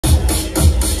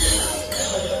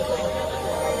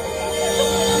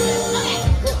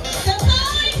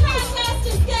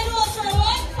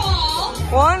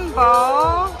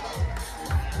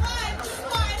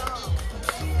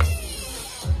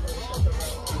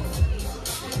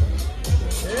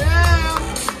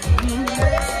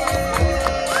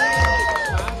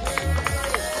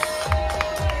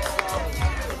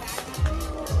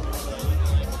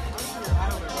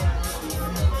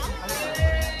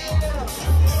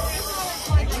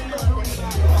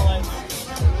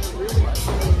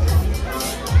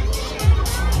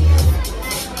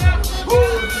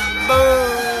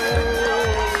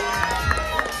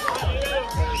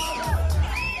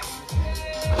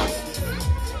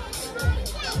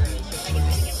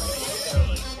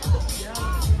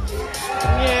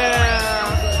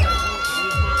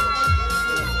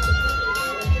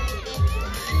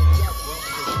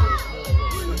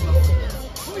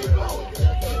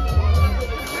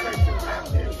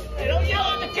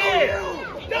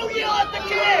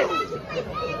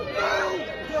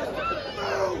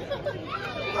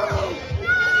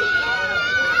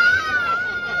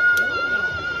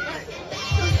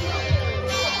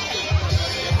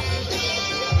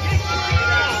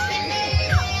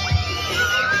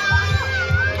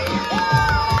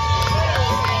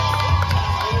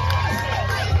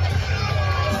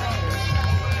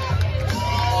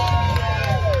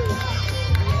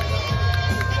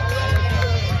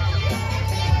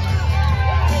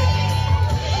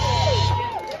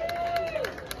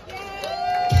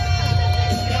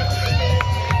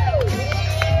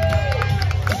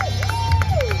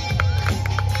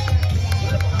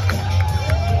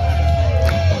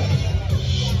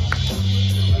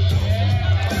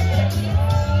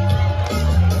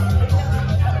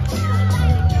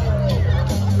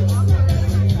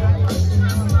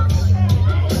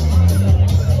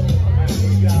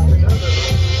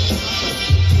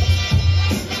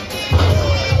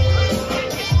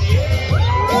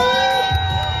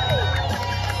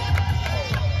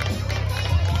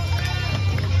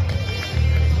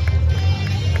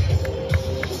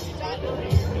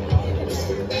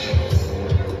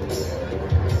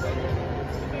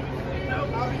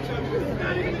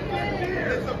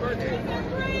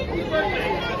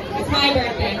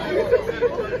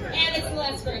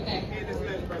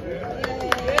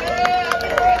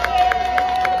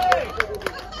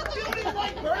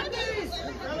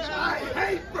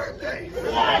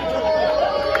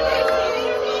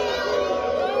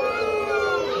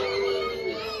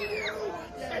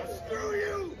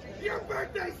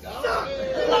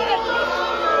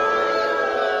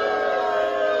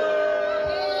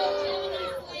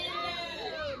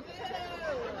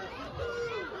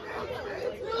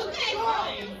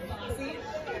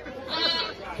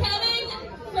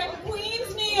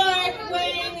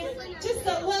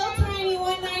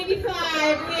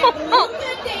5, we have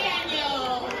Luka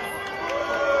Daniels.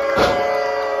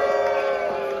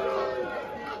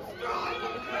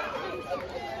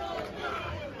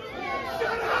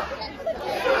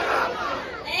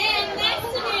 And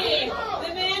next to me,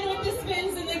 the man with the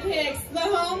spins and the kicks, the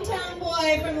hometown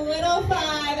boy from Little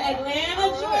 5, Atlanta,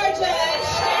 Georgia.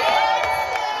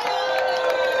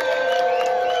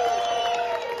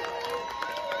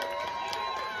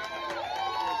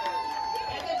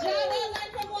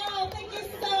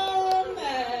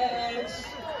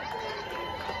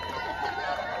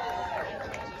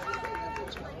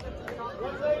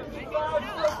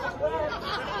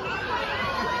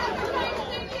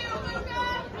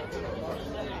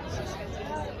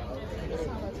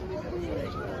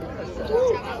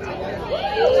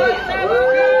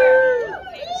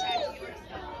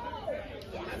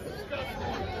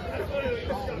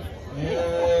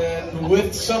 And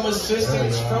with some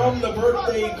assistance from the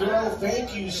birthday girl,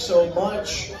 thank you so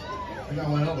much. We got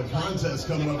one hell of a contest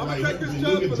coming up right here between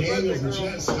Luka Daniels and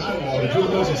Chad Skywalker. Two of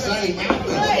the most exciting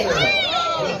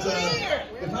athletes here.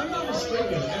 But if I'm not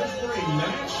mistaken, as for a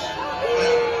match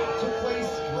that took place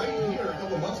right here a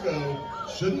couple of months ago,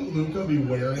 shouldn't Luka be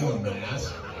wearing a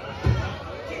mask?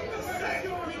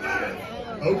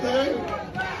 Okay.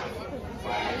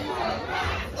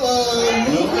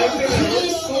 Luka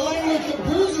is fine with the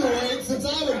bruiserweight, since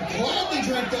I would gladly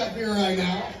drink that beer right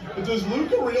now. But does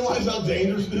Luka realize how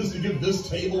dangerous it is to give this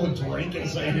table a drink and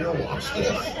say, here, watch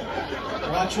this?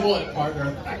 Watch what,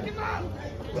 partner?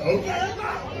 Okay.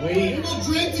 We will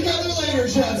drink together later,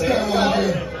 Chad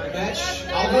Skywalker. Match,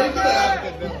 I'll break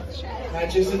that.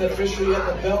 Match isn't official yet.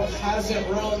 The bell hasn't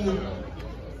rung.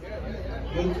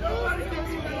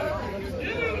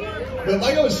 But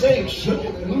like I was saying,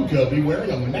 shouldn't Luka be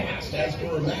wearing a mask as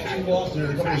for a match he lost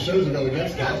here a couple of shows ago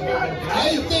against Skywalker?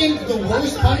 I think the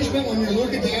worst punishment when you're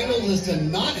Luka Daniels is to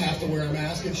not have to wear a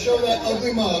mask and show that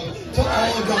ugly mug to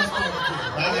all of God's people.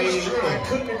 That is true. I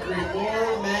couldn't agree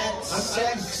more, Matt. I'm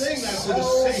saying that for the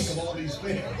sake of all these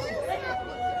fans.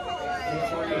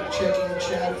 Referee checking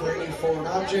Chad for any foreign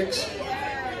objects.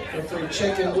 Referee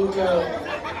checking Luka.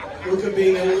 Luka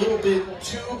being a little bit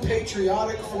too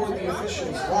patriotic for the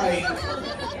officials' like.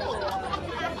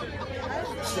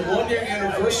 It's the 1-year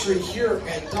anniversary here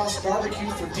at Das Barbecue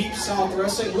for Deep South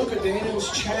Wrestling. Luka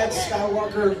Daniels, Chad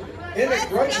Skywalker in a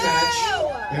grudge match.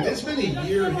 And it's been a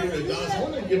year here at Das. I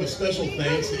want to give a special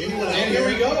thanks to anyone out And here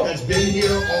we go. that's been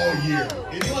here all year.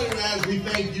 Anyone who has, we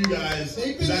thank you guys.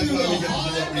 They've been That's through why we the get to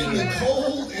hot do what we and do. the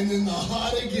cold and then the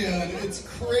hot again. It's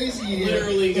crazy here.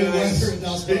 Literally, the guys. weather at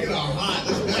Das Speaking of Barbecue. hot,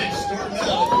 this match starting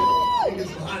out. We get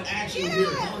some hot action here.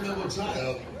 Continental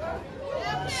tie-up.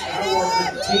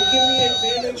 Skywalker taking the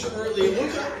advantage early.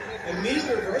 Luka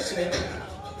immediately reversing it.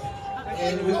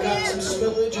 And we've got some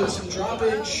spillage and some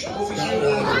droppage over here.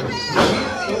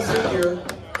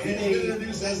 He's been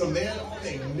introduced as a man on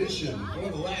a mission. One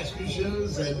of the last few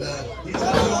shows, and he's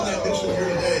out on that mission here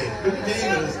today. Luka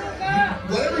Daniels,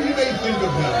 whatever you may think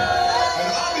of him,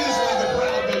 and obviously the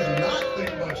crowd does not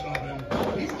think much of him,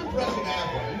 he's an impressive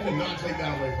athlete. You cannot take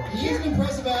that away from him. He's an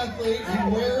impressive athlete. He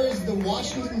wears the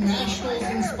Washington Nationals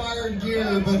inspired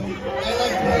gear, but I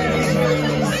like the way he's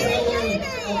wearing the sailor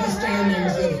of the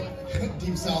standings of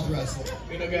Deep South Wrestling.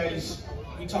 You know, guys,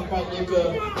 we talk about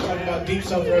Luka, talk about Deep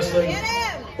South Wrestling,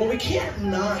 but we can't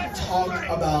not talk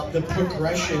about the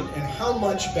progression and how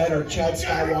much better Chad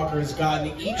Skywalker has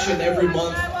gotten each and every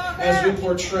month as we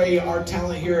portray our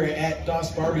talent here at Das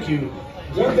Barbecue.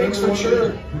 One thing's for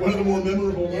sure. One of the more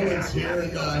memorable moments here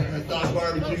at Das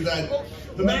Barbecue, that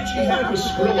the match he had with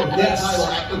Skrilla, Yes. title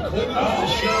after closing the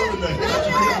show in the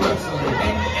history of wrestling.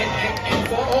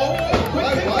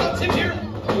 Quick here.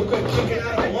 Luka kicking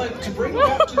out at one to bring it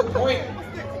back to the point.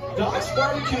 Das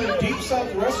Barbecue and Deep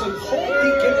South Wrestling hold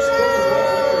the Guinness Book of World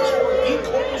Records for the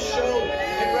coldest show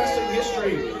in wrestling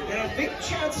history. And I think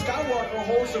Chad Skywalker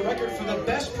holds the record for the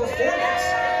best performance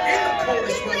in the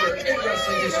coldest weather in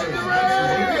wrestling history.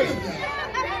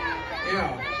 Yeah.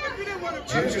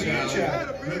 Cheers to you, Chad.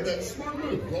 That smart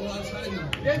move. Roll outside and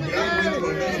get into a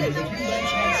match. If you let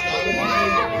Chad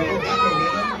Skywalker go back and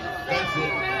win, that's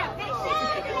it.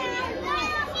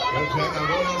 Okay, now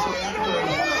roll outside after.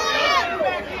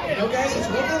 You know, guys, it's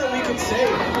one thing that we could say.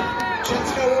 Chad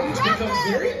Skywalker's become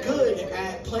very good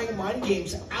at playing mind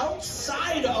games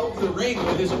outside of the ring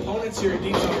with his opponents here at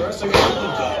Deep South Wrestling.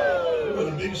 With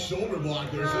a big shoulder block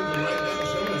there, something right down the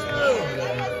shoulders.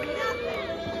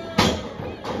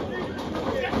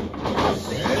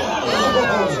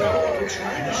 Skywalker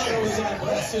trying to show his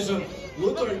athleticism.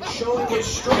 Luka showing his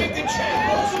strength, and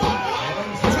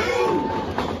Chad goes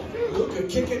 2. Luka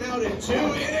kicking out at 2,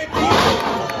 and a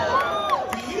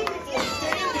beautiful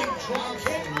standing drop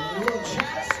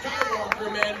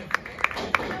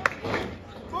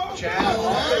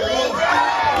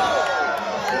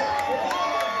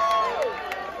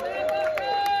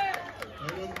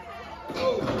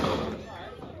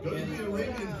Go to the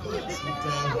Arabian Nights. Luka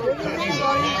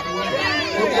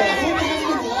hasn't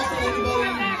been lost to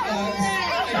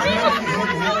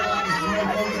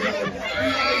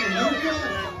Luka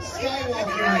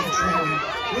Skywalker has trained.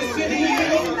 Listen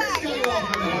here.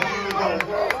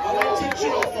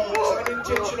 Unintentional, folks.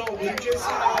 Unintentional. We just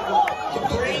have the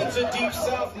brains of Deep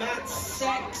South, not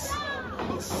sex.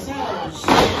 Cells.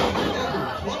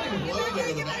 Plumbing blow there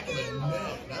to the back of the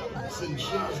neck. That would send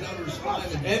shivers down her spine.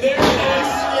 And there it is.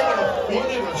 One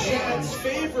of Chad's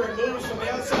favorite moves from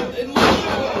the outside. And look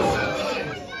at those.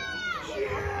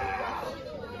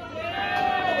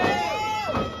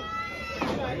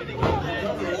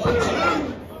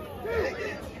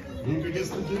 Luka gets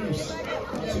the deuce.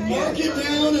 To mark it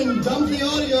down and dump the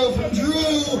audio from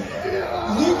Drew.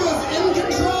 Luka's in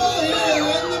control here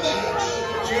in the match.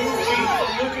 2 feet from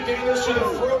Luka Daniels to the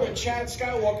throw with Chad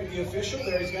Skywalker, the official.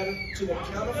 There, he's got it to the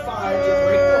count of 5 to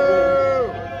break the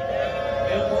hold.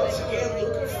 And once again,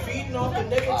 Luka feeding off the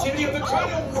negativity of the crowd.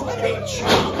 And what a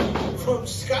chop from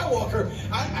Skywalker.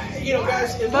 You know,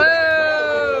 guys, it looked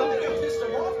like pissed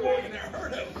him off more than it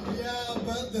hurt him. Yeah,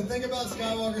 but the thing about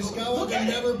Skywalker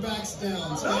never backs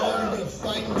down. Skywalker's gonna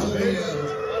fight until the end.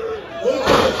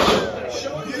 Luka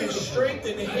showing his strength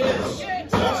in his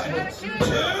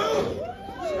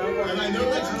And I know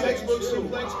that's a textbook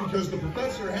suplex because the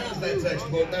professor has that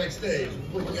textbook backstage. I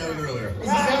was looking at it earlier. Is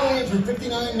he selling it for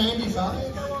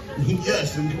 $59.95?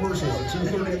 Yes, in commercials at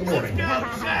 2:30 in the morning.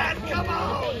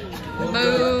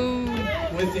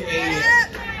 With a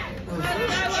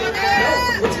reverse choke.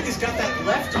 No, looks like he's got that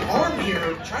left arm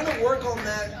here, trying to work on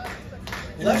that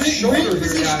left shoulder here,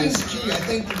 Repositioning is guys. key. I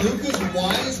think Luka's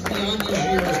wise beyond his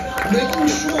years, making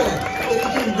sure that he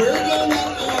can wear down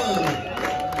that arm.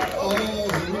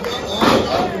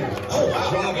 Oh,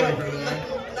 wow. You know,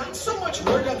 not so much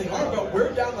wear down the arm, but wear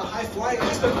down the high flying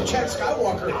aspect of Chad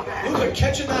Skywalker. Luka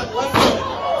catching that left foot.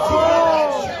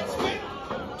 Chad's spin.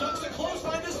 Ducks the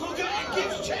clothesline to Luka and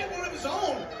gives Chad one of his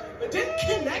own. But didn't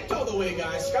connect all the way,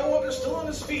 guys. Skywalker's still on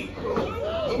his feet.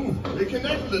 Oh, they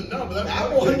connected it. No, but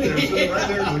That one, there, sitting right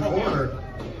there in the corner.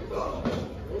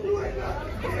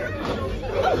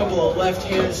 A couple of left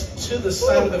hands to the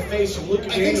side of the face of Luka I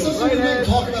think Daniels. something we didn't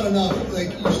talk about enough,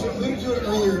 like you alluded to it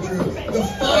earlier, Drew, the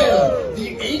fire,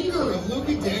 the anger of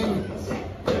Luka Daniels.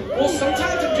 Well,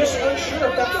 sometimes I'm just unsure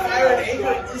if that fire and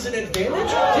anger is an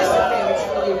advantage or disadvantage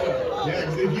for Luka. Yeah,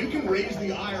 because if you can raise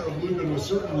the ire of Luka to a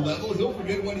certain level, he'll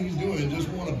forget what he's doing and just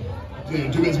want to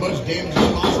do as much damage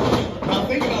as possible. Now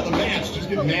think about the match, just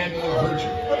get mad and it'll hurt you.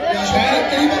 Yeah,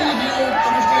 Chad, anybody here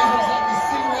understands what it's like to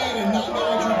sit around and not know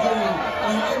what you're doing,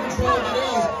 and you're in control of it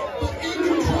is. But in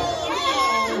control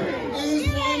now is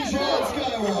one Chad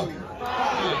Skywalker.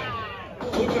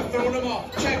 Luka throwing him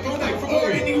off. Chad going back for more,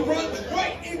 and he runs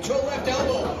right into a left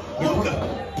elbow. Luka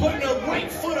putting a right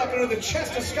foot up into the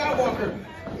chest of Skywalker.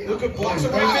 Luka blocks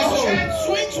him right. Chad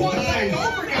swings one back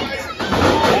over, guys.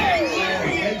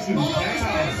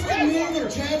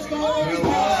 Chad Skywalker.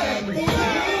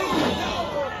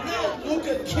 Now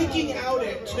Luka kicking out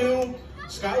at 2.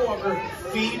 Skywalker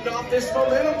feeding off this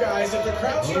momentum, guys. If the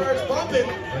crowd starts bumping,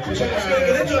 Chad's going to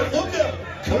get into it. Luka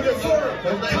coming for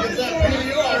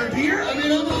that beer. I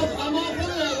mean, I'm all for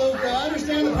that, Luka. I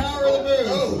understand the power of the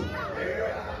booze.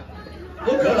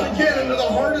 Luka again into the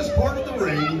hardest part of the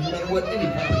ring, no matter what any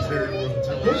commentary was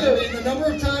telling us. I mean, the number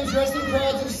of times wrestling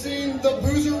crowds have seen the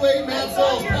boozerweight Matt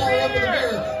Sells power up with a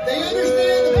beer. They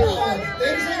understand the power. They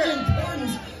understand the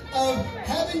importance of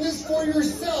having this for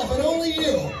yourself and only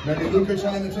you. Maybe Luka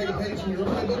trying to take a page from your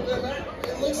playbook there, Matt?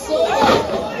 It looks so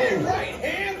good. Right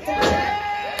hand from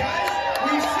Chad. Guys,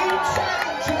 we see Chad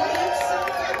enjoy himself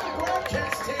at the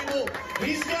broadcast table.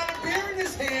 He's got a beer in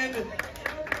his hand.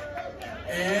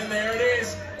 And there it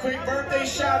is. Quick birthday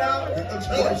shout out.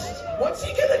 What's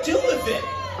he gonna do with it?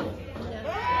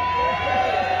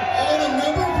 All the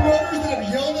number of promoters that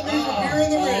have yelled at me for beer in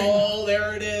the ring. Oh,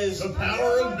 there it is. The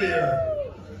power of beer.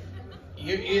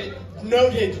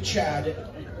 Noted, Chad.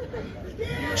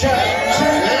 Chad.